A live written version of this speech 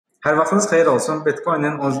Hər vaxtınız xeyir olsun.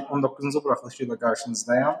 Bitcoin-in 19-cu buraxılışı ilə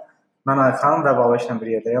qarşınızdayam. Mən Ayxan və Babəklə bir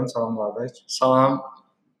yerdəyəm. Salam Babək. Salam.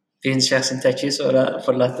 Birinci şəxsin təki, sonra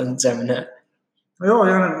fırlatdın cəminə. Yox,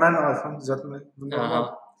 yəni mən Ayxan düzəltmək.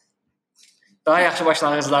 Daha yaxşı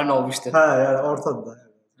başlanğıcların olmuşdu. Hə, yəni ortada.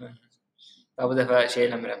 Da bu dəfə şey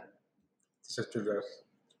eləmirəm. Təşəkkürlər.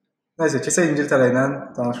 Nəysə, keçək İngiltərə ilə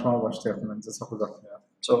danışmağa başlayaq məncə, çox uzatmayaq.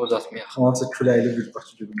 Çox uzatmayaq. Onca küləkli bir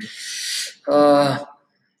Bakı günüdür.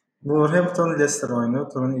 Wolverhampton Leicester oyunu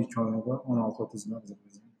turun ilk oyunu 16:30-da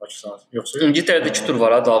Bakı saat. Yoxsa İngiltərədə 2 tur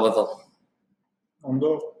var ha, dalbadal.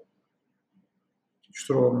 Onda 2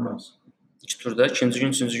 tur olmaz. 2 turda, ikinci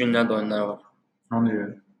gün, üçüncü günlərdə oyunlar var. Onu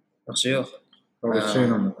deyir. Yoxsa yox.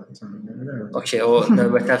 Şey olmadı. Okey, o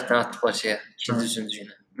növbəti həftə atdıqlar şeyə, ikinci, üçüncü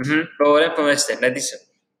günə. Wolverhampton Leicester, nə deyirsən?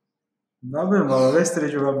 Nə bilim, Leicesterə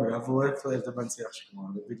güvənmirəm. Wolverhampton evdə məncə yaxşı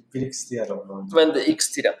komandadır. Bir X deyərəm. Mən də X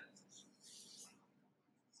deyirəm.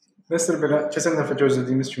 Leicester belə keçən dəfə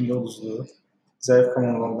gözlədiyimiz kimi uduzdu. Zəif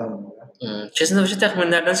komandalardan biri. Keçən dəfə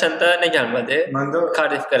təxminlərdən səndə nə gəlmədi? Məndə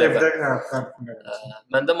Cardiff qələbə.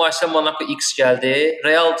 Məndə Marseille Monaco X gəldi.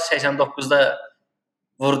 Real 89-da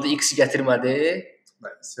vurdu, X gətirmədi.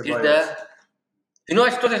 Bir də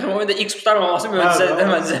United Tottenham oyunda X tutarmaması möcüzədir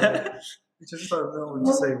məncə. İkinci tərəfdən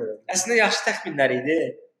oyuncu sayı verdi. Əslində yaxşı təxminlər idi.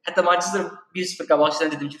 Hətta Manchester 1-0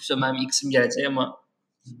 qabaqçıdan dedim ki, mənim X-im gələcək, amma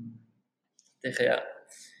dəxəyə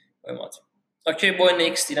qoymadım. Okey, bu oyuna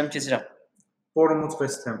X deyirəm, keçirəm. Bournemouth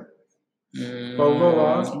West Ham. Qolda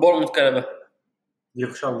var. Bournemouth qələbə.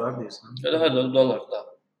 Yığışarlar deyirsən. Hə, dollar da.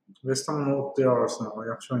 West Ham-ın optiya arasında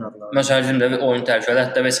yaxşı oynadılar. Mən səhərcim də oyun tərcümədə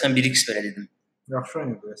hətta West Ham 1x belə dedim. Yaxşı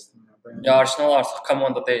oynadı West Ham. Ya Arsenal artıq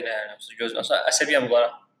komanda deyil yəni. Gözümdə əsəbiyəm bunlara.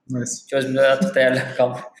 Nəysə. Gözümdə artıq dəyərlər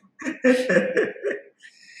qalmır.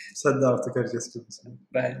 Sən də artıq hər kəs kimisən.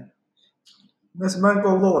 Bəli. Nəysə, mən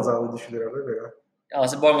qolda olacağını düşünürəm belə.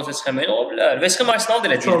 Yəni Bournemouth West Ham ola bilər. West Ham Arsenal da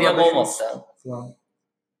elə deyildi, amma olmazsa.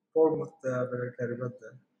 Bournemouth da belə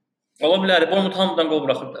qəribədir. Ola bilər. Bournemouth hamıdan gol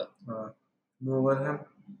buraxır da. Hə.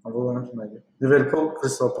 Wolverhampton nədir? Liverpool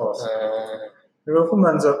Crystal Palace. Liverpool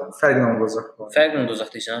məncə fərqlə olacaq. Fərqlə olacaq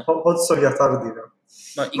deyirsən? Hodgson yatar deyirəm.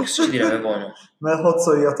 Mən X deyirəm bu oyunu. Mən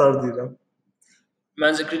Hodgson yatar deyirəm.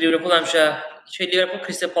 Məncə Liverpool həmişə Liverpool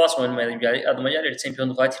Crystal Palace oynamayı gəlir. Adıma gəlir,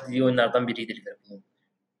 çempionluğa itirdiyi oyunlardan biri idi Liverpoolun.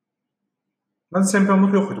 Mən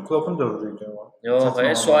çempionluq yox idi, Kloppun dövrü idi amma.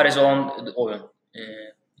 Yox, Suarez olan oyun.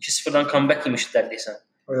 2-0-dan comeback yemişdilər deyəsən.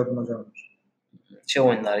 O yadıma gəlmir. Şey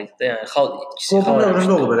oyunları idi də, yəni Kloppun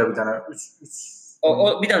dövründə olub belə bir dənə 3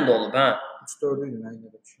 O bir dənə də olub, hə. 3-4 idi mən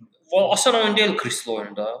elə düşünürəm. Asan oyun deyil Crystal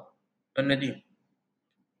oyunda. Mən nə deyim?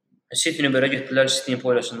 City-ni belə getdilər, City-nin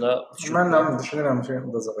poylasında. Mən nə düşünürəm ki,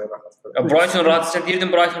 udacaq rahat. Ya Brighton rahat, sən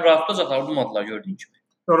deyirdin Brighton rahat udacaqlar, udmadılar gördüyün kimi.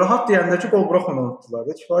 Rahat deyəndə ki, gol buraxmadılar.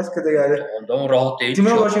 Kifayət qədər yəni. Onda o rahat deyil.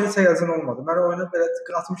 Demək olar ki, heç həyəcan olmadı. Mən oyunu belə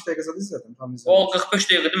 60 dəqiqə izlədim, tam izlədim. O 45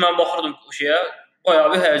 dəqiqədir, mən baxırdım şeyə.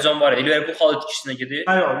 Bayağı bir həyəcan var. Liverpool xal itkisine gedir.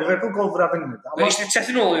 Hayır, Liverpool gol vura bilmirdi. Amma işte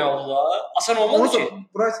çətin oluyor Allah. Asan olmadı ki.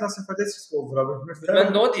 Brighton səfərdə heç gol vura bilmirdi.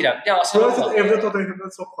 Mən də o deyirəm. Ya asan olmadı. Brighton evdə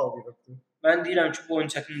Tottenham'dan çox xal Liverpool. Mən deyirəm ki, bu oyun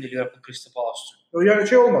çətin deyil Liverpool Crystal Palace üçün. Yəni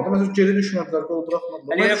şey olmadı. Məsələn, geri düşmədilər, gol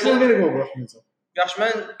buraxmadılar. Liverpool belə gol buraxmayacaq. Yaxşı,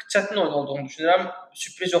 mən çətin oyun olduğunu düşünürəm.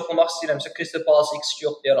 Sürpriz yoxlamaq istəyirəmsə Crystal Palace X2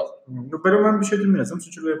 yox deyərəm. Belə mən bir şey demirəm,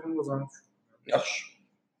 çünki Liverpool qazanır. Yaxşı.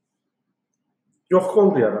 Yox gol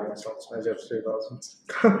deyərəm məsələn, əgər şey lazımdır.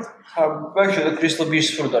 Hə, bəlkə də Crystal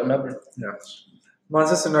 1-0-dar, nə bilim. Yaxşı.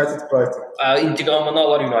 Manchester United Brighton. İntiqamını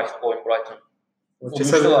alır United bu oyun Brighton.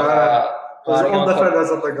 Keçələr 10 dəfə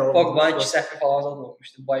nəzərdə qaldı. Pogba 2 səhvi falan zad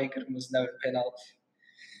olmuşdu. Bayı qırmızı, nə bilim penal.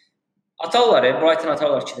 Atarlar, Brighton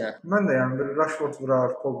atarlar 2-dən. Mən də yəni bir Rashford vurar,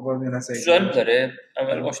 Pogba yenəsə. Düzəldilər,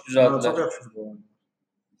 əvvəl boş düzəldilər. Çox yaxşı futbol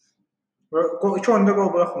oynadılar. İki oyunda gol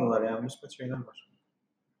buraxmırlar, yəni müsbət şeylər var.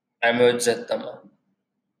 Möcüzədir amma.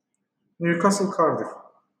 Newcastle Cardiff.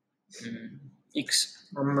 X.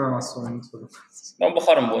 Amma mən asıl oyunu tuturum. Mən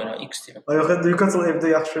baxarım bu oyuna, X deyirəm. Yox, Newcastle evdə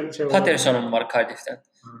yaxşı şey var. Patterson'un var Cardiff'dən.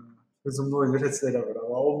 Hücumda oynayır, heç də elə var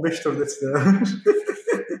amma 15 turda heç də elə.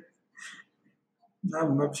 Mən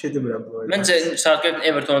bir şey demirəm bu oyunda. Məncə Southampton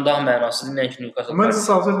Everton'a daha mənasızdır, nəinki Newcastle. Məncə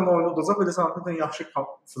Southampton oyunu udacaq, belə Southampton yaxşı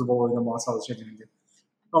futbol oynamağa çalışır indi.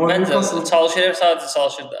 Amma Newcastle çalışır, sadəcə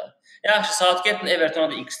çalışır da. Yaxşı, Southampton Everton'a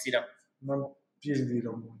da X deyirəm. Mən 1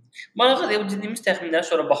 deyirəm. Maraqlıdır, bu dediyimiz təxminlərə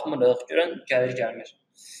sonra baxmırıq, görən gəlir gəlmir.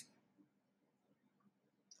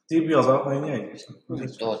 Deyib yazaq, mən niyə edirsən?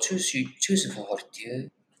 Daha Chelsea favoritdir.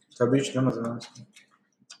 Təbii ki, məsələn.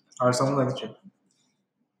 Arsenal nədir ki?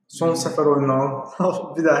 Son səfər oynanan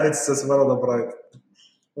bir daha heç hissəsi var, o da Brighton.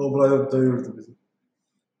 O Brighton döyürdü bizi.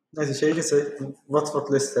 Nəysə, şey keçək,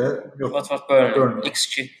 Watford Leicester, yox. Watford Burnley,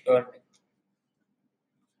 X2 Burnley.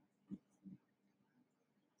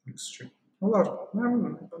 X2. Olar. Mən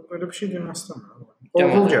böyle bir şey demək istəmirəm.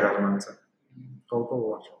 Gol gələr məncə. Gol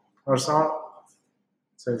var. Arsenal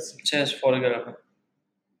Chelsea fora gələr.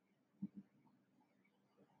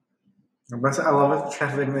 Bəs əlavə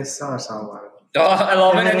şərh vermək istəyirsən Arsenal. Ya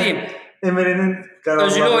əlavə nə deyim? Emery'nin qərarları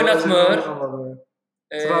özünü oynatmır.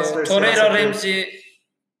 Torreira, Siyaseti. Ramsey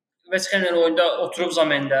West Ham'lə oyunda oturub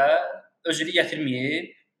zamanda özünü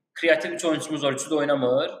gətirməyib. Kreativ üç oyuncumuz var, üçü də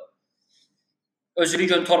oynamır. Özünü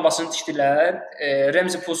gön torbasını tikdilər.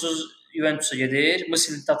 Ramsey pulsuz Juventus'a gedir.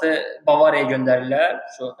 Musilatı Bavariyaya göndərirlər.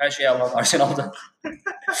 Hər şey əlavə Arsenalda.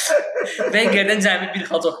 Wenger'dən cəmi bir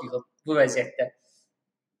xaç oxuyub bu vəziyyətdə.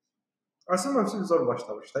 Arsenal mövsüm zor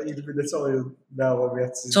başlamış da. 20-də oyun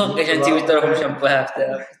məğlubiyyətsiz. Çox qəşəng tweetlər oxumuşam bu həftə.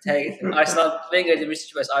 Həqiqətən Arsenal Wenger demişdi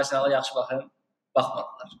ki, bəs Arsenala yaxşı baxın.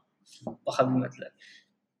 Baxmadılar. Baxa bilmədilər.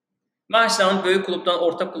 Mən Arsenalın böyük klubdan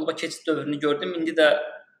orta kluba keçid dövrünü gördüm. İndi də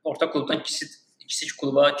orta klubdan kiçik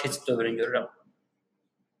kluba keçid dövrünü görürəm.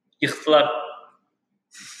 Yıxdılar.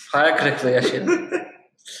 Hayal kırıklığı yaşadım.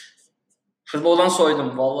 Futboldan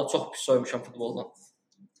soydum. Vallahi çox pis soymuşam futboldan.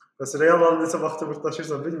 Bəs Real'la neçə vaxtı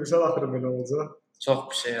vurtlaşırsan, bilmirsən axırı belə olacaq. Çox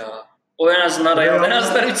pis ya. O en azından Real. En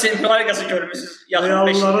azından 3 Şampiyonlar Liqası görmüsünüz. Yaxın 5-də.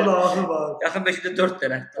 Real'ların da ahı var. Yaxın 5-də 4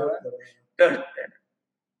 dənə. 4 dənə.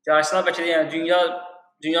 Ya Arsenal bəlkə də yəni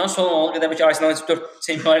dünyanın son olana qədər bəlkə Arsenalın 4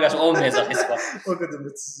 Şampiyonlar Liqası olmayacaq heç vaxt. O qədər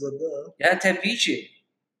mütsizdir də. Yəni təbii ki.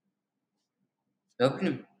 Nə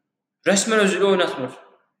bilim. Rəsmən özünü oynatmır.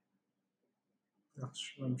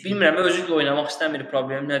 Bilmirəm, özüylə oynamaq istəmir,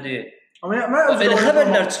 problem nədir? Amma mən elə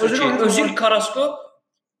xəbərlər çıxır ki, Özil Karasko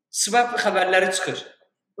swap xəbərləri çıxır.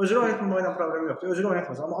 Özünü oynatmaqla problem yoxdur. Özünü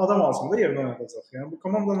oynatmaz, amma adam alsın da yerinə oynatacaq. Yəni bu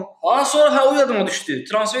komandanın sonra o yadıma düşdü.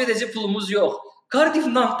 Transfer edəcək pulumuz yox. Cardiff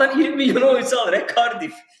Nantdan 20 milyon oyuncu alır,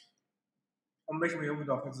 Cardiff. 15 milyon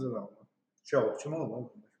müdafiəçisi var. Kim olur?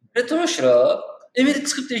 Retoşra. Emery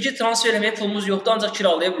çıxıb deyir ki, transfer eləməyə pulumuz yoxdur, ancaq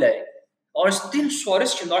kiralaya bilərik. Denis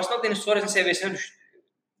Suarez kimdir? Arsenal Denis Suarezin səviyyəsinə düşdü.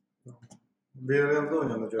 Villarreal'da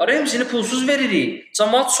oynanacaq. Ramsey'ni pulsuz veririk.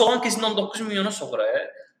 Cəmaət Solankesini 19 milyona soxur.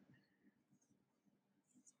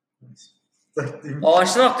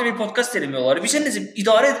 Arsenal haqqında bir podcast eləmiyorlar. Bilsən necə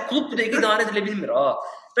klub bu dəqiqə idarə edilə bilmir ha.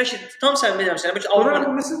 Bəlkə tam səmimi edirəm sənə. Bəlkə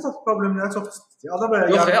Alman məsələ problemləri çox ciddi.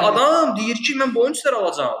 Adam deyir ki, mən bu oyunçuları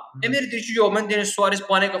alacağam. Emery deyir ki, yox, mən Denis Suarez,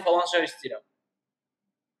 Banega falan şey istəyirəm.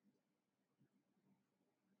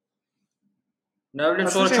 Nə bilim,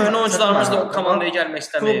 sonra köhnə oyuncularımız da o komandaya gəlmək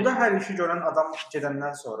istəmir. Klubda hər işi görən adam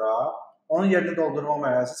gedəndən sonra onun yerini doldurmaq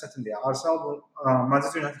mərhələsi çətindir. Arsenal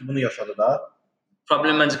Manchester United bunu yaşadı da.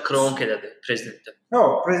 Problem məncə Kroenkədədir, prezidentdə.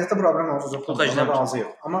 Yox, prezidentdə problem olacaq. Klubda razıyıq.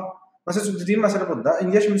 Amma məsələn dediyim məsələ budur da.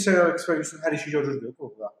 İndiyə kimi Alex Ferguson hər işi görürdü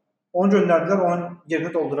klubda. Onu göndərdilər, onun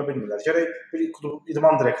yerini doldura bilmirlər. Gərək bir klub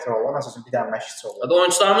idman direktoru olar, məsələn bir dənə məşqçi olar.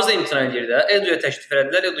 Oyunçularımız da imtina edir də. Edu'ya təklif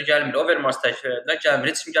elədilər, Edu gəlmir. Overmars təklif elədilər,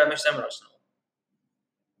 gəlmir. Heç kim gəlmək istəmir Arsenal.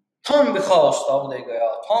 Tam bir xaosda bu dəqiqə ya.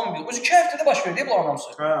 Tam bir. Bu 2 həftədə baş verdi bu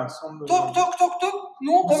anlamsız. Hə, son dövrdə. Tok. Nə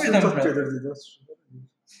oldu birdən belə? Gedirdi də.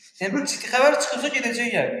 Yəni xəbər çıxırsa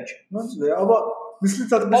gedəcək yəqin ki. Nədir? Amma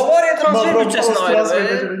Müslitat Bavariya transfer bütçəsini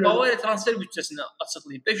ayırdı. Bavariya transfer bütçəsini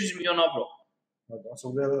açıqlayıb 500 milyon avro.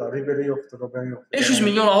 Açıqlayırlar. Ribery yoxdur, Robben yoxdur. 500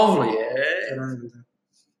 milyon avro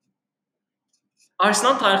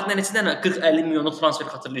Arsenal tarixində neçə dənə 40-50 milyonluq transfer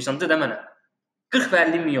xatırlayırsan? De mənə. 40 və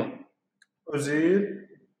 50 milyon. Özil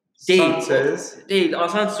Deyil.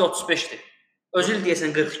 Sanchez 35-dir. Özil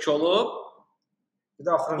deyəsən 42 olub. Bir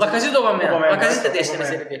də axırıncı Lacazette Aubameyang. Lacazette də deyəsən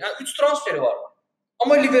elə deyil. 3 transferi var.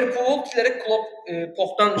 Amma Liverpool tilərək Klopp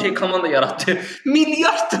Pog'dan komanda yaratdı.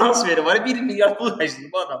 Milyard transferi var. 1 milyard pul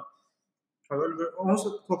xərcləyib bu adam. Onun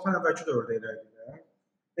Klopp'dan əvvəlki dövrdə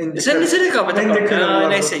elədi. Sən necə rəqabətə baxırsan?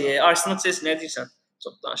 Nəysə, Arsenal Chelsea nə deyirsən?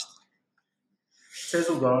 Çox danışdın.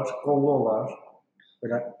 Chelsea olar, qollu olar.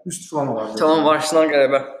 Belə üst falan olar. Tamam, Arsenal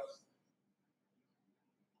qələbə.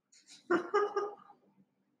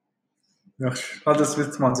 Yaxşı.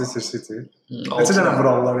 Huddersfield Manchester City. Neçə dənə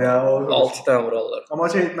vurarlar ya? 6 dənə vurarlar. Amma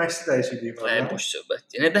məşqçi dəyişikliyi var. Boş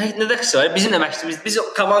söhbətdir. Nə də xəstə var? Bizim də məşqçimiz, biz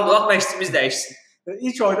komandalıq məşqçimiz dəyişsin.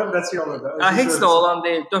 İlk oyunda biraz şey olur da. Heç nə olan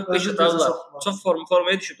deyil. 4-5 atarlar. Çox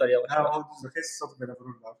formaya düşüblər yavaş. Hə, heç top belə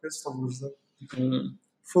vururlar. Heç top vururlar.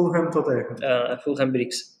 Fulham Tottenham. Fulham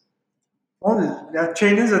 1x. Onun yəni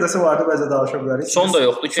Kane'in zədəsi vardı, bəzə danışa bilərik. Son da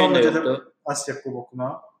yoxdur, Kane də yoxdur. Asiya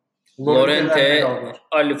kubokuna. Lorente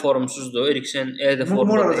Ali formsuzdur. Eriksen də formda.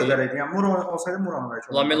 Mura da zədəliydi. Yəni Mura olsaydı Mura'nı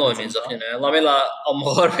bəlkə. Lamela oynayacaq yenə. Lamela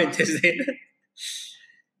Amar Ventezdə.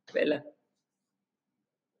 Belə.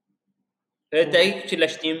 Və dəqiq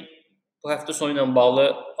fikirləşdiyim bu həftə sonu ilə bağlı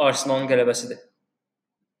Arsenalın qələbəsidir.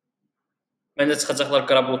 Məncə çıxacaqlar,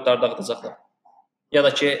 qara buludları dağıdacaqlar. Ya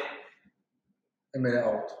da ki Emery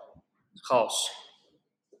out. Xaos.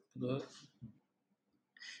 Bu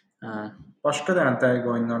hə. Başqa da dəqiq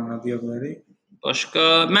oyunlarına deyə bilərik. Başqa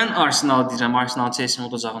mən Arsenal deyirəm. Arsenal Chelsea-nin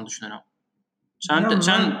udacağını düşünürəm.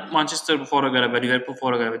 Sən Manchester bu fora qələbə, Liverpool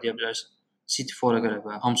fora qələbə deyə bilərsən. City fora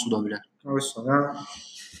qələbə, hamısı uda bilər. Oysa, hə.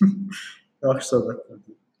 Yaxşı söhbətdir.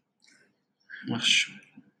 Yaxşı.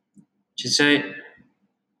 Keçək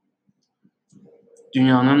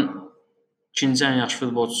dünyanın ikinci ən yaxşı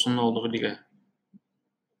futbolçusunun olduğu liqaya.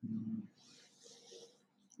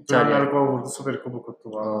 İtalya vurdu, Super Kubok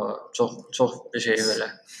tutdular. Çox bir şey belə.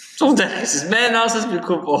 Çox dəhşətsiz, mənasız bir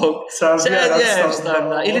kubok. Səudiyyə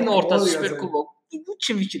Ərəbistanında ilin ortası Super Kubok. Bu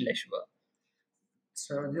kim fikirləşib?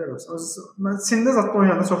 Səudiyyə Ərəbistanı. Mən Çində zətdə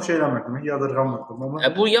oynayanda çox şey eləmirdim, yadırğanmırdım amma.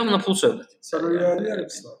 Bu yalnız pul söhbəti. Səudiyyə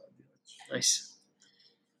Ərəbistanı. Nəysə.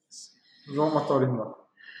 Roma Torino.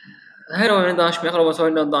 Hər oyunu danışmayaq, Roma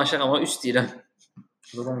Torino'dan danışaq amma üst deyirəm.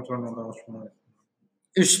 Roma Torino'dan danışmayaq.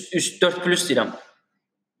 Üst 4+ deyirəm.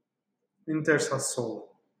 Inter Sassuolo.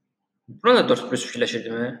 Buna da 4+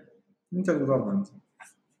 fikirləşirdimi? Inter uzanmadı.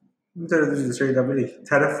 Inter düzdür şey də bilik.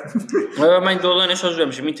 Tərəf. Mən doğrudan nə söz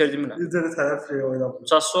vermişim, Inter demirəm. Inter tərəf oynadı.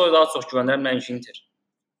 Sassuolo daha çox güvənirəm, mənimki Inter.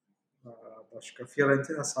 Başqa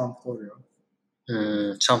Fiorentina Sampdoria.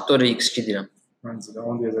 Sampdoria X2 deyirəm. Məncə də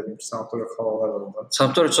onu deyəcəm ki, Sampdoria xalalar var orada.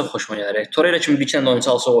 Sampdoria çox xoşuma gəlir. Torreira kimi bir kəndə oyunçu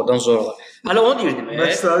alsa oradan zor olar. Hələ onu deyirdim.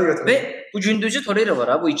 Məşqləri götürür. Və bu gündüzü Torreira var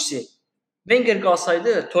ha, bu ikisi. Wenger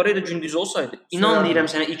qalsaydı, Torreira gündüzü olsaydı, inan deyirəm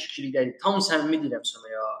sənə 2-2-likdə. Tam səmimi deyirəm sənə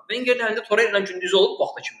ya. Wengerin əlində Torreira gündüzü olub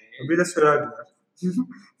vaxta kimi. Bir də söyərdilər.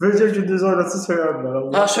 Böyəcə gündüzü oynatsa söyərdilər.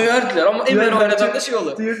 Ha, söyərdilər, amma Emer oynadanda şey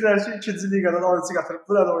olur. Deyirlər ki, ikinci liqadan oyunçu gətirib,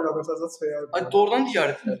 burada oynadırsa söyərdilər. Ay, doğrudan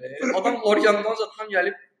deyərdilər. Adam Lorient'dan zaten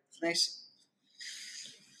gəlib, neysə.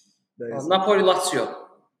 Napoli Lazio.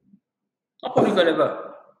 Napoli qələbə.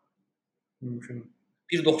 Mümkün.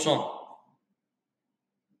 1.90.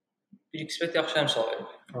 Bir ekspert yaxşı həmsal verir.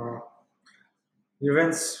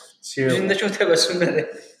 Juventus Chievo. Üzündəki o təbəssüm nədir?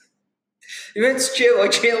 Juventus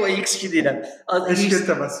Chievo X2 deyirəm. Eşkət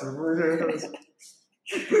təbəssüm.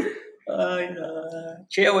 Aynen.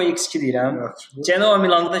 Chievo X2 deyirəm. Genoa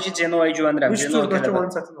Milandakı Genoa'ya güvənirəm. 3 turdakı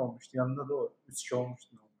oyun çətin olmuşdu. Yanında da o 3-2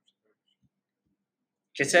 olmuşdu.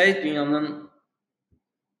 Keçək dünyanın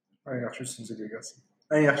ən yaxşı 3-cü liqası.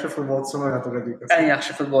 Ən yaxşı futbolçunun oynadığı liqası. Ən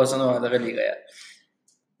yaxşı futbolçunun oynadığı liqaya.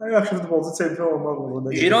 Ən yaxşı futbolçu çempion olmaq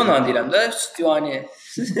uğrunda. Girona deyirəm də, Stuani.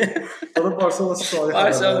 O da Barcelona Stuani.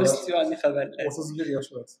 Barcelona Stuani xəbərlər. 31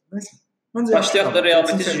 yaş var. Nəysə. Başlayaq da Real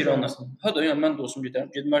Betis Girona. Ha da mən də olsun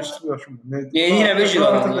gedərəm. Getmərsən. Yenə bir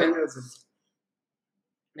Girona.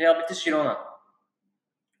 Real Betis Girona.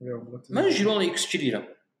 Mən Girona X2 deyirəm.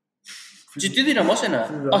 Ciddi deyirəm ha sənə.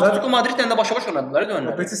 Atletico Madridlə də başa-baş oynadılar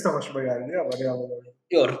dönərlər. Betis də başıma gəldi ya, Real olarak.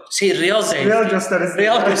 Yox, Real zəif. Real göstərici.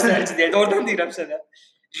 Real göstərici deyil. Oradan deyirəm sənə.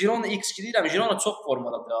 Girona X2 deyirəm. Girona çox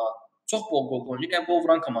formadadır ha. Çox bol gol oynayır. Yəni bol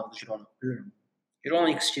vuran komandadır Girona.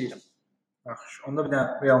 Girona X2 deyirəm. Yaxşı. Onda bir də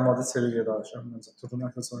Real Madrid Sevilla danışaq məncə. Turun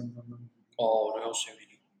əsas oyunlarından. Real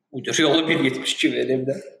Sevilla. Bu Real'ı 1.72 verir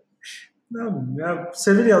də. Nə bilim ya,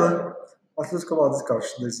 Sevilla'nın Atletico Madrid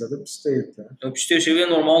qarşısında izlədim. Pis deyildi. Pis deyil, Sevilla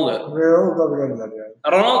normaldır. Real da bilərlər yəni.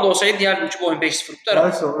 Ronaldo olsaydı deyərdim ki, bu oyun 5-0-dır.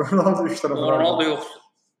 Hayır, Ronaldo 3 tərəfə. Ronaldo yoxdur.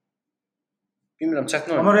 Bilmirəm, çətin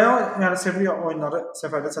oyun. Amma Real, yəni Sevilla oyunları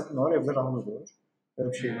səfərdə çətin olur, evdə rahat olur. Belə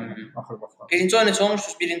bir şey axır baxma. Birinci oyun neçə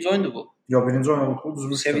olmuşdur? Birinci oyundur bu. Yox, birinci oyun oldu.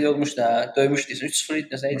 Düzgün. Sevilla olmuşdu ha, döymüşdü. 3-0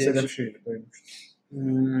 idi nəsə idi. Məsələ bir şey döymüşdü.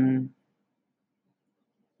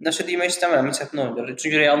 Nəsə demək istəmirəm, çətin oyundur.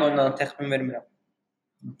 Çünki Real'ın oyunlarına təxmin vermirəm.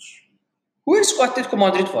 Bu Atletico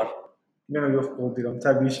Madrid var. Yenə yox gol deyirəm,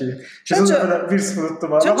 təbii şey. Sizə belə 1-0 tutdu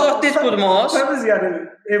var. Səncə Atletico Madrid? Təmiz yəni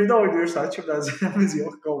evdə oynayırsan, kimləriz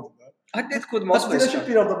yox qoldur. Atletico Madrid. Aslında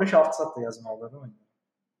bir anda 5-6 saat da yazmalıdır oyun.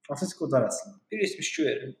 Atletico da aslında. 1.72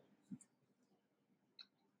 verir.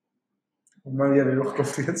 Onlar yerə yox qol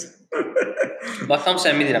deyəcək. Bax tam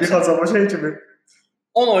səmimi deyirəm. Bir xacama şey kimi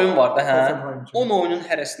 10 oyun var da, hə. 10 oyunun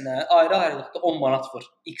hərəsinə ayrı-ayrılıqda 10 manat var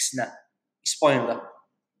X-nə. İspaniyada.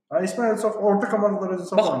 Ha, İsmail çox orta komandalar özü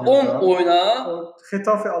çox oynuyor. Bax 10 oyuna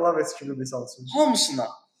Getafe Alaves kimi misal üçün. Hamısına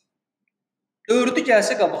 4-ü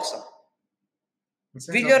gəlsə qabaqsan.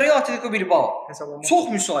 Villarreal Atletico Bilbao. Çox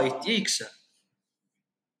müsaitdir X-ə.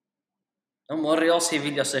 Amma Real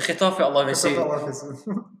Sevilla'sı, Getafe Alaves.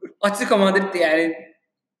 Atletico Madrid yəni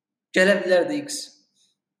gələ bilər də X.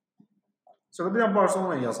 Sonra bir də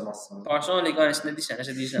Barcelona yazmazsan. Barcelona Leganesində deyirsən,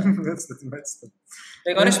 nəsə deyirsən. Nəsə.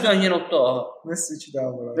 Leganes bir an yenə otdu ha. Messi 2 daha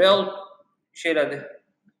var. Real şeylədi.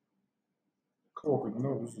 Kroku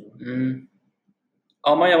nə oldu?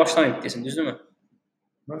 Almanya başlamayıb deyəsən, düzdürmü?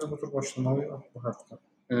 Məncə bu tur başlamalı bu həftə.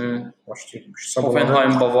 Başlayırmış.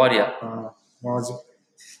 Hoffenheim Bavaria. Ha, vacib.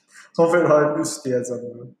 Hoffenheim üst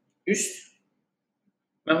deyəcəm. Üst.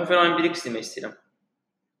 Mən Hoffenheim 1x demək istəyirəm.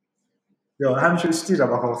 Yox, həmişə üst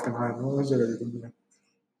deyirəm Hoffenheim. Ona görə dedim belə.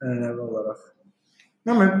 Ənənəvi olaraq.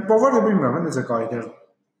 Mən Bavariya bilmirəm necə qayıdır.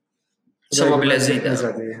 Çaba biləcək də.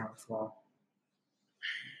 Necədir, hə, falan.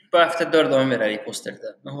 Bu həftə 4 oyun verərik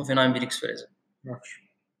posterdə. Mən Hoffenheim 1x verəcəm. Yaxşı.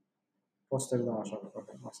 Posterdən aşağı baxaq.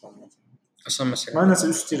 Asan məsələ. Mən nəsə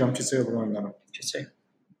üst deyirəm, keçək bu oyunlara. Keçək.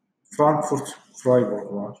 Frankfurt, Freiburg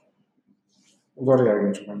var. Ular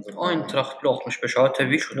yəqin ki, məncə. Eintracht 65 ha,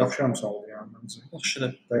 təbii ki. Yaxşı əmsaldır yəni məncə.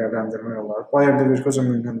 Yaxşıdır. Dəyərləndirmək olar. Bayer Leverkusen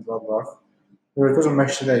München var. Leverkusen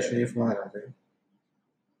məşqçi dəyişikliyi falan elədi.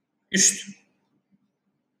 Üst.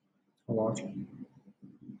 Var.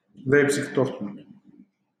 Leipzig Dortmund.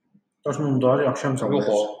 Dortmundlar yaxşı əmsal verir. Yox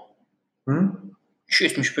o. Hı?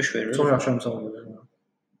 275 verir. Çox yaxşı əmsal verir.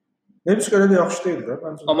 Leipzig elə də yaxşı deyil də.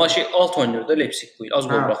 Məncə. Amma alt oynayır da Leipzig bu il. Az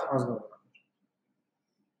gol buraxır. Az gol.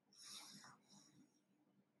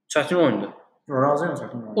 Çətin oyundur. Razıyam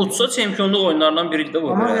çətin oyundur. Utsa çempionluq oyunlarından biridir də bu.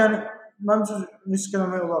 Amma yəni məncə risk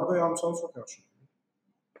eləmək olar da, əmsal çox yaxşı.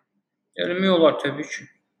 Eləmək olar təbii ki.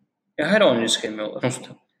 Ya hər oyun risk eləmək olar.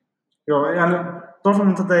 Usta. Yox, yəni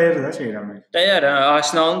Dortmundda dəyər də şey eləmək. Dəyər hə,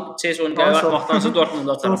 Arsenalın Chelsea oyunu qəbul etməkdənsə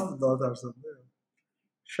Dortmunda atar. Dortmundda atarsan da.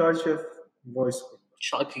 Schalke Wolfsburg.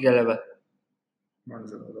 Schalke qələbə.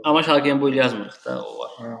 Məncə də. Amma Schalke-nin bu il yazmırıq da, o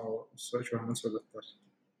var. Hə, o köhnə söhbətlər.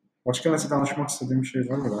 Başqa nəsə danışmaq istədiyim şey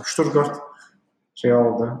var mı? Stuttgart şey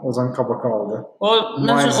aldı, Ozan Kabak'ı aldı. O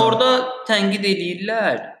məsələn orada tənqid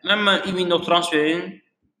edirlər. Mən Ivino transferin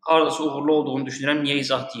hardasa uğurlu olduğunu düşünürəm. Niyə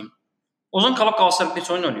izah deyim? Ozan Kabak qalsa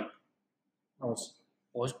bir oyun oynayıb. Olsun.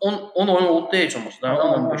 10 oyun oldu da heç olmasın.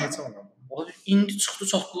 Amma 15. O indi çıxdı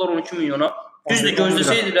çatdılar 12 milyona. Düzdür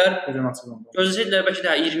gözləsəydilər, bəlkə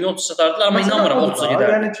də 20-30 satardılar, amma inanmıram 30-a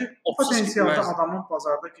gedər. Yəni ki, potensialda adamın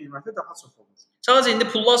bazarda qiyməti daha çox olur. Sadəcə indi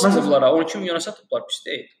pullar sıfırlara 12 milyona satıblar, pis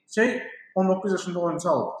deyil. 19 yaşında oyuncu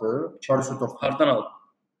aldı, Borussia Dortmund. Hardan aldı?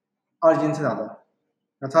 Argentinadan.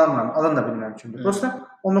 Ya tanımıram, adını da bilmirəm kimdir. Prosta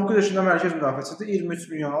 19 yaşında mərkəz müdafiəçisi 23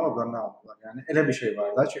 milyon alıblar, nə aldılar? Yəni elə bir şey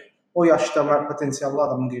var da ki, o yaşda var potensiallı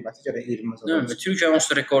adamın qiyməti gərək 20 milyon. Deyilmi? Türkiyə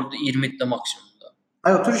onsuz rekordu 20-də maksimumda.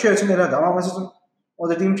 Hayır, Türkiyə üçün elədir, amma məsələn o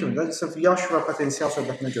dediyim kimi də sırf yaş və potensial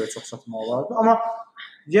söhbətinə görə çox satmaq olardı, amma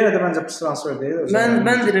yenə də məncə pis transfer deyil.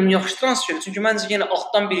 Mən deyirəm yaxşı transfer, çünki məncə yenə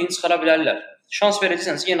altdan birini çıxara bilərlər. Şans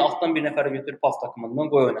verəcəksənsə yenə altdan bir nəfəri götürüb PAF takımından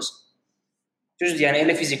qoy oynasın. Düzdür, yəni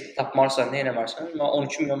elə fizik tapmarsan, nə eləmərsən, amma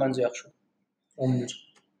 12 milyon məncə yaxşı.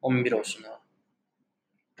 11 olsun ha.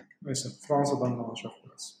 Neyse, Fransadan danışaq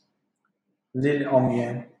biraz. Lille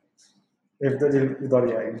Amiens. Evdə Lille udar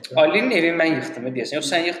yəqin ki. Lille'nin evi mən yıxdım, deyəsən. Yox,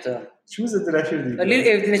 sən yıxdın. İkimiz də dirəşirdik.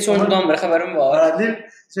 Lille evdə neçə oyundan beri xəbərim var. Lille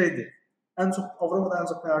şeydir. Ən çox Avropada ən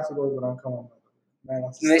çox penalti gol vuran komandadır.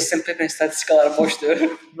 Messi Pepe'nin statistikaları boşdur.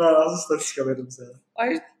 Mən azı statistika verim sənə.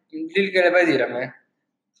 Ay, Lille qələbə deyirəm mən.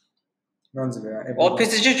 Məncə də yəni. O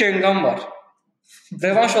PSG Gengam var.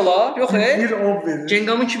 Revanş olar? Yox Bir ob verir.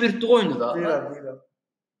 Gengamın 2-1 oyunu da. Bilirəm.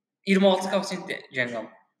 26 koefisiyent Gengam.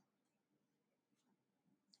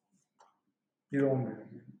 1-10 verir.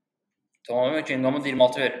 Tamam, Gengam'a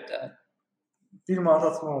 26 verir də. Bir manat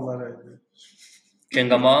atma olardı.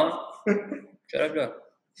 Gengama görə bilər.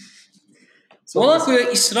 Monacoya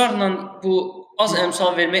israrla bu az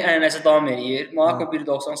əmsal vermək ənənəsi davam edir. Monaco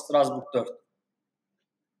 1.90, Strasbourg 4.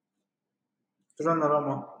 Duranlar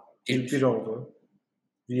ama 1 oldu.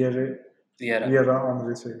 Vieira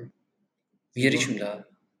Andre şeydi. Vieira kimdə?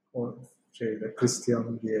 O şeyde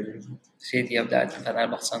Cristiano Vieira. Şey deyə bilərdim,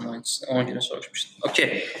 Fenerbahçe'nin oyuncusu. Ona görə soruşmuşdum.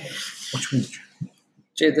 Okey. O kimdir?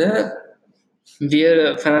 Şeydə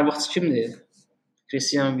Vieira Fenerbahçe kimdir?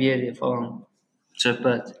 Cristiano Vieira falan.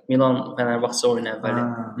 Söhbət. Milan Fenerbahçe oyunu əvvəli.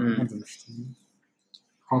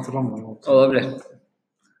 Hatırlamıyorum. Ola bilər.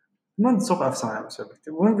 Bunun çox əfsanə bir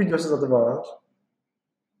söhbətdir. Bunun videosu da var.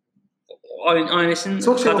 Ailəsin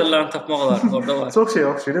kadrlarını tapmaq olar, orada var. Çox şey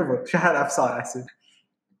oxşuyur bu. Şəhər əfsanəsi.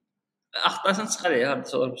 Axtarsan çıxar ya,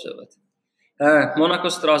 hardasa olur bu söhbət. Hə, Monaco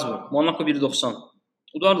Strasbourg. Monaco 1.90.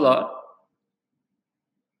 Udarlar.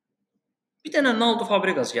 Bir dənə Naldo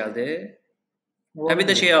Fabregas gəldi. Hə, bir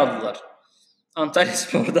də şey aldılar. Antalya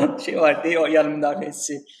Spor'dan şey var deyə o yarım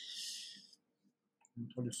müdafiəçisi.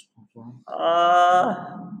 Antalya Spor'dan.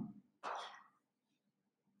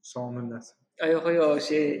 Salman nəsə. Yox,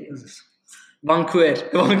 şey Vancouver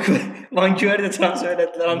də transfer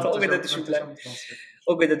etdilər. O qədər düşüblər.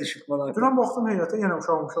 O qədər düşüb Monaco. Dünən baxdım heyətə yenə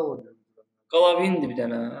uşaq oynuyor. Qalavindi bir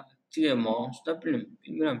dənə. Tiyemos, nə bilim,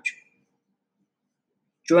 bilmirəm ki.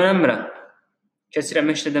 Güvənmirəm.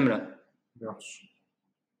 Keçirəm, heç nə demirəm. Yaxşı.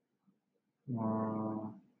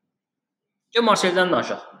 Ya Marseille'dən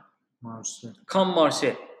danışaq. Marseille. Kan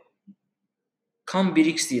Marseille. Kan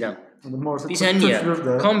 1x deyirəm. Marcel Bilirsən niyə? tökülür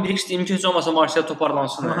də. Kan 1x deyim ki, heç olmasa Marcel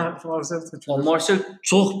toparlansın. Marcel O tökülür. Marcel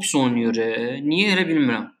çox pis oynayır. Niyə elə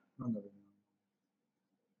bilmirəm. Mən də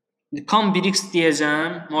bilmirəm. Kan 1x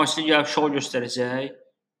deyəcəm, Marcel gəlib şou göstərəcək.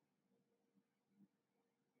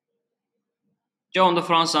 Onda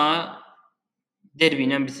Fransa derbi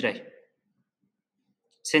ilə bitirək.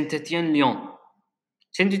 Saint-Étienne Lyon.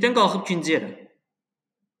 Saint-Étienne qalxıb ikinci yerə.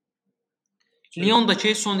 Lyon da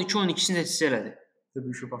ki son 2 oyun ikisini də nəticə elədi.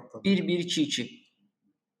 Debüşü patladı. 1-1 2-2.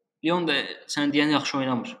 Lyon da sən deyən yaxşı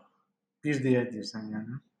oynamır. 1 deyə deyirsən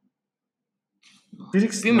yəni.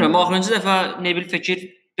 1x Bilmirəm, axırıncı dəfə Nebil Fekir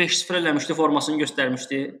 5-0 eləmişdi, formasını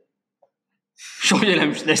göstərmişdi. Şok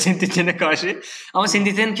eləmişdilər Saint-Étienne-ə qarşı. Amma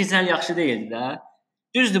Saint-Étienne keçən il yaxşı deyildi də.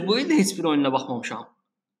 Düzdür, bu il də heç bir oyununa baxmamışam.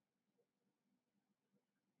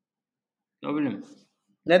 Nə bilim.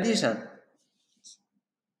 Nə deyirsən?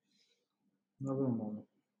 Nə bilim onu.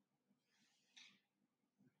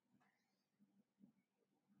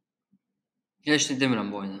 Heç də demirəm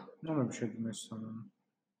bu oyuna. Nə bir şey demək istəyirəm.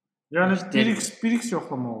 Yəni 1x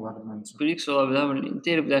yoxlamaq olar məncə. 1x ola bilər,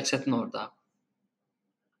 derbilər çətin orada.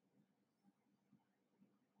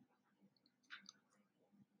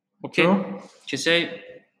 Okey. Keçək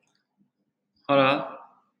hara?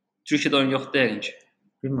 Türkiyədə oyun yoxdur yəqin ki.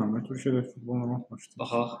 Bilmirəm, mən Türkiyədə futbolla baxmışdım.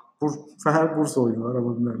 Baxaq. Fəhər Bursa oyunu var,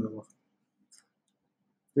 amma bilmirəm nə vaxt.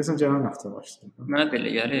 Deyəsən gələn həftə başlayır. Mənə də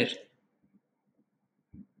elə gəlir.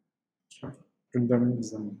 Gündəmin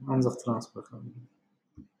izləmir. Ancaq transfer xəbəri.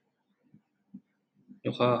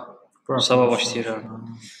 Yox ha. Sabah başlayır.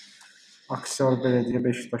 Aksar Belediyə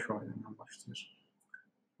Beşiktaş oyunundan başlayır.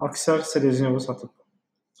 Aksar Seleznyovu satıb.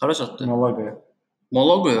 Hara satdı? Malagaya.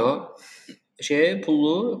 Malagaya?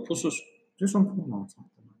 Pullu, pulsuz. Deyəsən pulla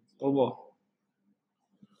satdı. Baba.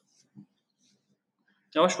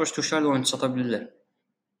 Yavaş-yavaş Türklər də oyuncu sata bilirlər.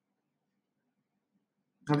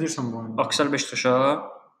 Nə deyirsən bu oyunda? Aksar Beşiktaşa.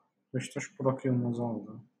 Beşiktaş Burak Yılmaz'ı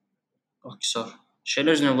aldı. Aksar.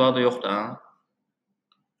 Seleznyovu da yoxdur ha.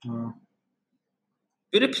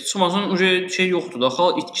 Belə Pitçumazın yoxdur da,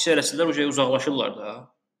 xal itkisi eləsələr uzaqlaşırlar da.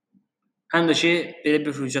 Həm də ki, belə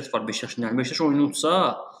bir fürsət var Beşiktaşın. Yəni Beşiktaş oyunu utsa,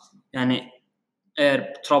 yəni əgər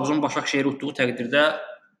Trabzon Başakşehir utduğu təqdirdə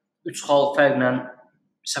 3 xal fərqlə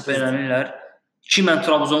səfərlənirlər. Ki mən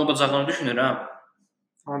Trabzon udacağını düşünürəm.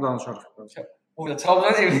 Ona danışarıq. Orada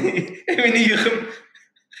Trabzon evini yıxım.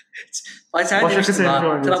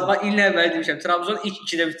 Trabzon illə əvvəl demişəm, Trabzon ilk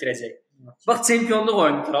 2-də bitirəcək. Bax, çempionluq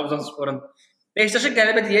oyunu Trabzonsporun. Beşiktaşa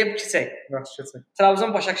qələbə deyib keçək. Yaxşı keçək.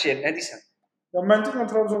 Trabzon Başakşehir, nə deyirsən? Ya məntiqlə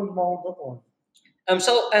Trabzon udmalıdır bu oyun.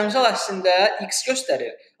 Əmsal əslində X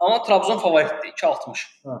göstərir, amma Trabzon favoritdir 2.60.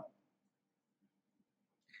 Hə.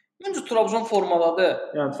 Məncə Trabzon formadadır.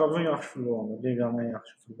 Yəni Trabzon yaxşı futbol oynayır, liqanın ən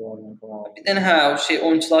yaxşı futbol oynayan komandadır. Bir dənə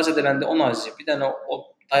oyunçular zədələndə o nazir, bir dənə o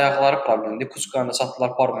dayaqları problemdir. Kuçkanı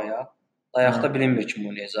satdılar Parmaya. Dayaqda bilinmir kim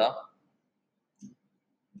oynayacaq.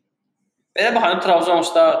 Belə baxın, Trabzon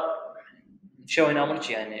usta oynamır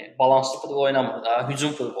ki, yəni balanslı futbol oynamır da,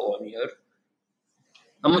 hücum futbol oynayır.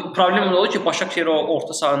 Amma problem odur ki, Başakşehir o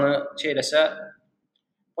orta sahanı eləsə,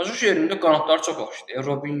 Başakşehirin də qanatları çox yaxşıdır.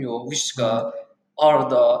 Robinho, Viska,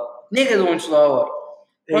 Arda, nə qədər oyunçular var.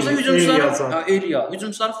 Başqa hücumçular,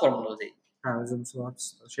 hücumçular formada deyil. Hə, hücumçular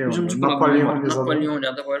Napolyon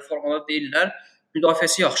da var, formada deyillər.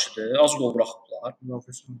 Müdafiəsi yaxşıdır, az gol buraxıblar.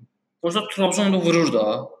 Prosta Trabzon da vurur da.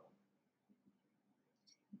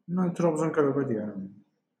 Mən Trabzon qələbə deyirəm.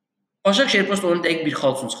 Başakşehir prosta oyunu dəqiq bir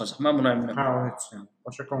xal üçün çıxacaq. Mən buna əminəm. Hə, o heç yəni.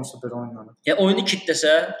 Başak olsa belə oynanır. Ya oyunu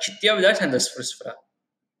kitləsə, kitləyə bilərsən də 0-0-a.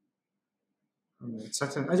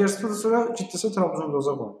 Çətin. Əgər 0-0-a kitləsə Trabzon da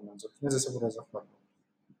uzaq oynayacaq. Necəsə vuracaqlar.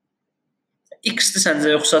 X-dir səncə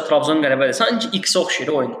yoxsa Trabzon qələbədir? Sanki X-ə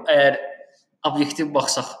oxşayır oyun. Əgər obyektiv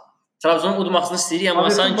baxsaq. Trabzon udmağını istəyirik, amma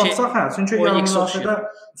sanki baxsaq, hə, çünki yarım müdafiədə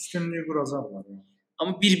üstünlüyü quracaqlar yəni.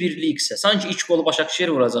 Amma 1-1-li X-ə. Sanki 2 golu Başakşehir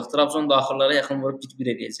vuracaq. Trabzon da axırlara yaxın vurub 1-1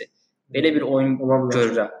 eləyəcək. Belə bir oyun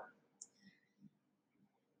görürəm.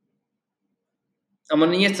 Amma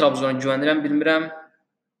niyə Trabzona güvənirəm bilmirəm.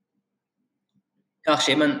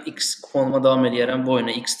 Yaxşı, mən X kuponuma davam edərəm. Bu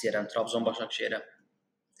oyuna X deyirəm Trabzon Başakşehirə.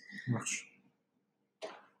 Yaxşı.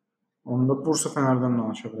 Onda Bursa Fənərdən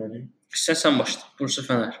danışa bilərik. İstəsən başla. Bursa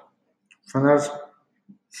Fənər. Fənər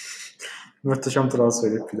möhtəşəm transfer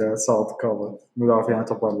edib bir də Sadıqovu müdafiəni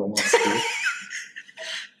toparlamaq istəyir.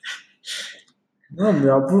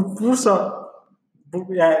 Ya Bursa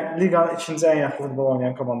yəni liqanın ikinci ən yaxşı futbol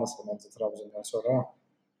oynayan komandası məncə Trabzondan sonra.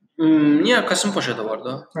 Niyə Kasımpaşa da var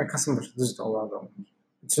da? Hə, Kasımpaşa düzdür, onlar da.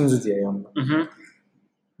 Üçüncü deyə yanında.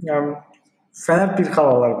 Yəni Fənər bir xal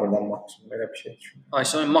alar buradan maksimum belə bir şey. Ay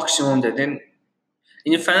sən maksimum dedin.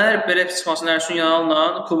 İndi Fənər belə çıxmasın Ersun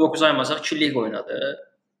Yanal'la Kubok uzaymazaq 2 liq oynadı.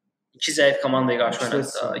 2 zəif komandaya qarşı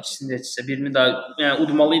oynadı. İkisini də etsə, birini də yəni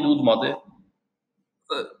udmalıydı, udmadı.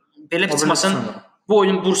 Belə bir çıxmasın. Bu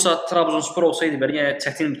oyun Bursa Trabzonspor olsaydı belə yəni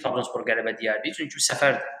çətin bir Trabzonspor qələbə deyərdik. Çünki bir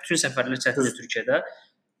səfərdir. Bütün səfərlər çətindir Türkiyədə.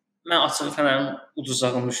 Mən açığı Fənərin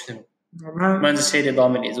uduzacağını düşünürəm. Məncə seriya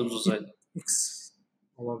davam edəcək uduzacaq. X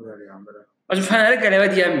ola bilər yəni belə. Acı Fənərə qələbə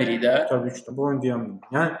deyən biri də. Təbii ki də bu oyun deyən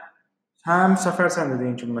biri. Yəni həm səfər sən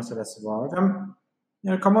dediyin kimi məsələsi var. Həm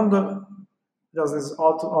yəni komanda biraz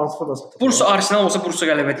altı da satır. Bursa Arsenal olsa Bursa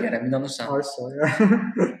qələbə deyərəm, inanırsan? Aysa yəni.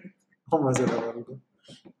 O məsələ var idi.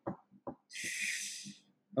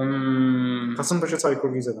 Kasımpaşa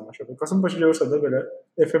Çaykur Rize'den aşağıda. Kasımpaşa görsə də belə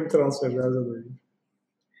FM transferləri də deyil.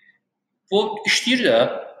 Bu işləyir də.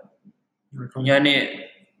 Yəni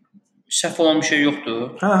səhv olan bir şey yoxdur.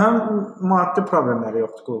 Həm maddi problemləri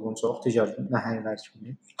yoxdur klubun çox, ticari nəhənglər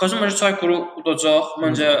kimi. Kasımpaşa Çaykuru udacaq.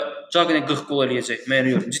 Məncə Cagney 40 gol eləyəcək.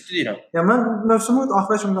 Mən yox, ciddi deyirəm. Ya mən mövsümü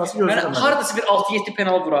axıra kimi qarşı gözləyirəm. Mən hardasa bir 6-7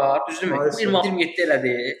 penal vurar, düzdürmü? 26-27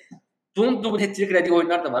 elədi. Bunun double hat-trick elədiyi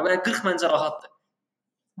oyunlar da var. Mən 40 məncə rahatdır.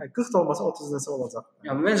 40 da olmasa 30 nəsə olacaq.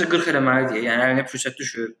 Yəni məncə 40 eləməlidir. Yəni əlinə fürsət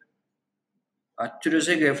düşür.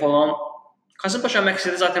 Trezeguet falan Kasımpaşa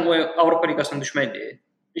məqsədi zaten o Avropa liqasına düşməkdir.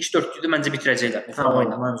 İlk 4-lüyü də məncə bitirəcəklər bu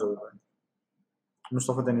formayla. Məncə o da.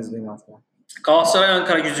 Mustafa Denizli'nin altına. Galatasaray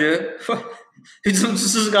Ankara gücü.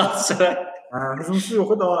 Hücumsuz Galatasaray. Hücumsuz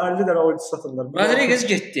yox da 50 dənə oyunçu satırlar. Rodriguez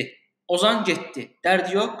getdi. Ozan getdi.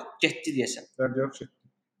 Dərdi yox, getdi deyəsən. Dərdi yox.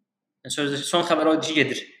 Sözdə son xəbər o ki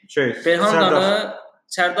gedir. Serdar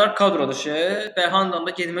Sərdar kadro dışı, Bəyhandan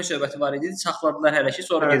da getmə söhbəti var idi. Saxladılar hələ ki,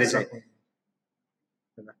 sonra gedəcək.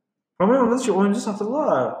 Problem ondadır ki, oyuncu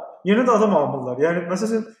satırlar, yeni də adam almırlar. Yəni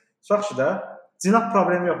məsələn, tutaq ki də Cinah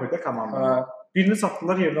problemi yox idi komandada. Birini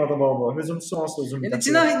satdılar, yeni adam almırlar. Hücumçusu onsuz uzun müddət.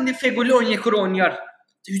 Cinah indi Feguli Onyekuru oynayar.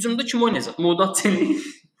 Hücumda kim oynayacaq? Mudat Çeli.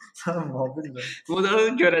 Tamam, bilmirəm.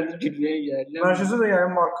 Mudatı görəndə gülməyə gəlir. Mərkəzdə də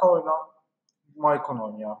yəni Marka oynan, Maicon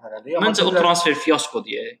oynayar hələlik. Məncə o transfer fiyasko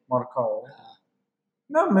deyə. Marka o.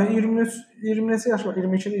 Mən 20 neçə yaş var,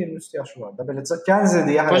 22-də 23 yaşı var da. Belə gənc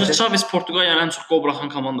deyə hərəkət. Başa Chaves Portuqaliyanın ən çox gol buraxan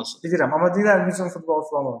komandası. Bilirəm, amma deyirlər bizim futbol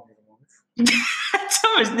falan oynayır.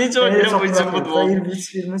 Chaves necə oynayır bu bizim futbol?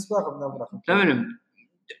 23 baxımdan buraxır. Nə bilim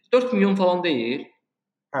 4 milyon falan deyil.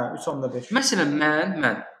 Hə, 3.5. Məsələn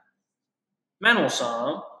mən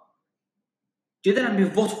olsam gedərəm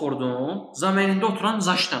bir Watfordun zamanında oturan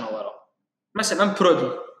Zaşdan alaram. Məsələn Prodi.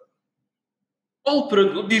 Al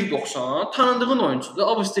Prodi 1.90 tanındığın oyunçudur.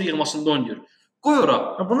 Avstriya yığmasında oynayır. Qoy ora.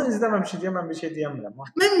 Bunu izləməmişəm deyə mən bir şey deyəmirəm.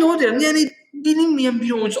 Mən nə deyirəm? Yəni bilinməyən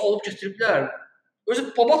bir oyuncu alıb gətiriblər. Özü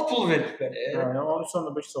babat pul veriblər. Hə,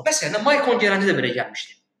 13.5 çox. Məsələn, Maicon gələndə də belə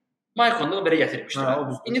gəlmişdi. Maicon da belə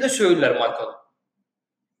gətirmişdilər. İndi də söylürlər Maicon.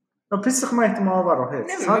 Pis sıxma ehtimalı var o heç.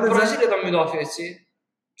 Sadəcə Braziliyadan müdafiəçi,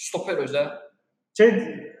 stoper özə.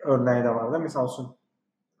 Örnəyi də var da, məsəl üçün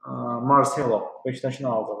Marcelo Beşiktaşın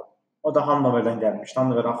aldığı. O da Hannoverdən gəlmişdi.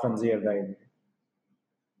 Hannover axırıncı yerdə idi.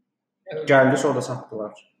 Gəldi, sonra da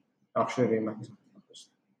satdılar. Yaxşı qiymətli satdılar.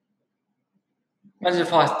 Məncə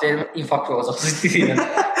Fatih Terim infarkt olacaq. Ciddi deyirəm.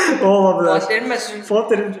 O ola bilər. Fatih Terim məsələn Fatih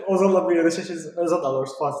Terim Ozanla bir yerdə Özan alır.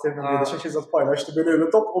 Fatih Terimlə bir yerdə şəkil paylaşdı. Belə elə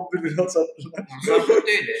top 11 milyon satdılar. Zor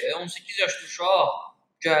deyil. 18 yaşlı uşaq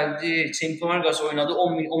gəldi, Çempionlar Liqası oynadı,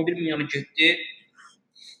 11 milyonu getdi.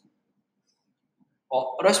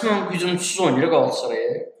 Rəsmən hücumsuz oynayır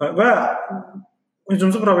Qalatasarayı. Və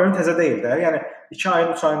hücumcu problemi təzə deyil də. Yəni 2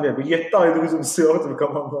 ayın, 3 ayın deyil. 7 aydır hücumçusu yoxdur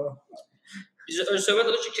komandada. Biz öz söhbət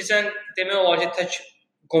odur ki, keçən demək olar ki, tək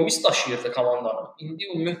Gomis daşıyırdı komandanı. İndi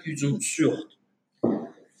ümumiyyətlə hücumçusu yoxdur.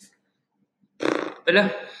 Belə.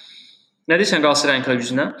 Nə deyirsən Qalatasaray Ankara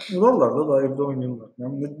gücünə? Ularlar da evdə oynayırlar.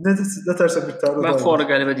 Nə tərsə bir tər. Mən fuara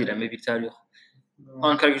qələbə deyirəm, bir tər yox.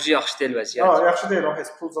 Ankara gücü yaxşı deyil vəziyyət. Ha, yaxşı deyil, o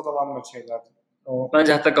heç pul zadalanmır şeylər.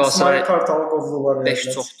 Məncə hətta Qalatasaray İsmail Kartalı qovlular. 5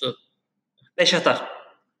 çoxdur. 5 atar.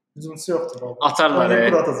 Hücumçusu yoxdur. Atarlar.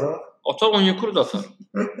 Onyekuru atacaq. Atar, Onyekuru da atar.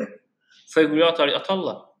 Feguli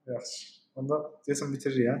atarlar. Yaxşı. Onda deyəsən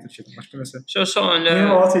bitirir ya Türkiyədə. Başqa məsələ. Son önlə. Yeni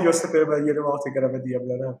Malatya göstərib mən yeni Malatya qələbə deyə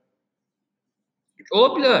bilərəm. Ola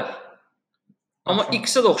bilər. Amma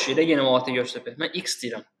X-ə də oxşayır da yeni Malatya göstərib. Mən X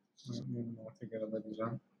deyirəm. Yeni Malatya qələbə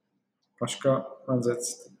deyirəm. Başqa məncə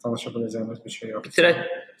danışa biləcəyimiz bir şey yox. Bitirək.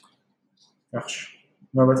 Yaxşı.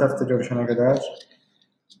 Növbəti həftə görüşənə qədər.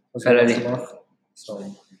 Hələlik. Sağ olun.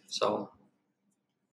 Sağ olun.